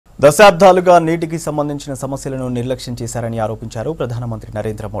దశాబ్దాలుగా నీటికి సంబంధించిన సమస్యలను నిర్లక్ష్యం చేశారని ఆరోపించారు ప్రధానమంత్రి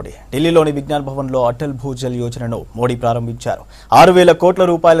నరేంద్ర మోడీ. ఢిల్లీలోని విజ్ఞాన్ భవన్లో అటల్ భూజల్ యోజనను మోడీ ప్రారంభించారు. 6,000 కోట్ల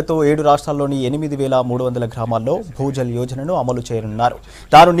రూపాయలతో 7 రాష్ట్రాల్లోని 8,300 గ్రామాల్లో భూజల్ యోజనను అమలు చేయనున్నారు.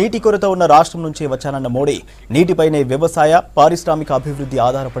 తాను నీటి కొరత ఉన్న రాష్ట్రం నుంచే వచ్చానన్న మోడీ నీటిపైనే వ్యవసాయ, పారిశ్రామిక అభివృద్ధి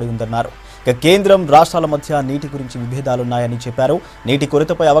ఆధారపడి ఉందన్నారు. కేంద్రం రాష్ట్రాల మధ్య నీటి గురించి విభేదాలున్నాయని చెప్పారు. నీటి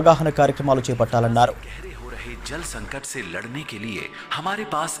కొరతపై అవగాహన కార్యక్రమాలు చేపట్టాలన్నారు. जल संकट से लड़ने के लिए हमारे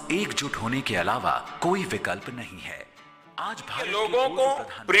पास एकजुट होने के अलावा कोई विकल्प नहीं है। आज लोगों को,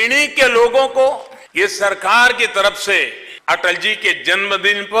 प्रीणी के लोगों को ये सरकार की तरफ से अटल जी के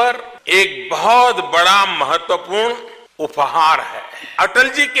जन्मदिन पर एक बहुत बड़ा महत्वपूर्ण उपहार है। अटल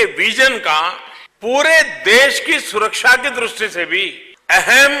जी के विजन का पूरे देश की सुरक्षा की दृष्टि से भी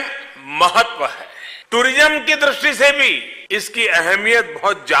अहम महत्व है। टूरिज्म की दृष्टि से भी इसकी अहमियत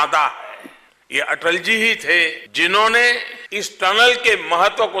बहुत ज्यादा है। ये अटल जी ही थे जिन्होंने इस टनल के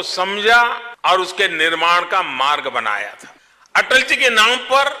महत्व को समझा और उसके निर्माण का मार्ग बनाया था। अटल जी के नाम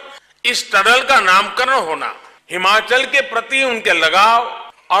पर इस टनल का नामकरण होना हिमाचल के प्रति उनके लगाव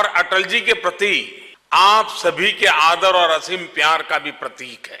और अटल जी के प्रति आप सभी के आदर और असीम प्यार का भी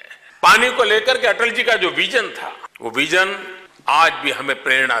प्रतीक है। पानी को लेकर के अटल जी का जो विजन था, वो विजन आज भी हमें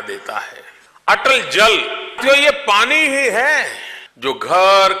प्रेरणा देता है। अटल जल जो ये पानी ही है जो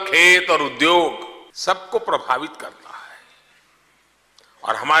घर, खेत और उद्योग सबको प्रभावित करता है।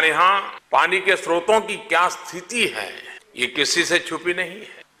 और हमारे यहाँ पानी के स्रोतों की क्या स्थिति है, ये किसी से छुपी नहीं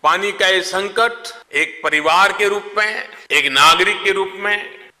है। पानी का ये संकट एक परिवार के रूप में, एक नागरिक के रूप में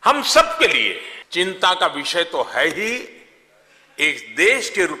हम सब के लिए चिंता का विषय तो है ही, एक देश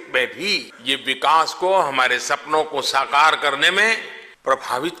के रूप में भी ये विकास को, हमारे सपनों को साकार करने में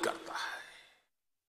प्रभावित करता है।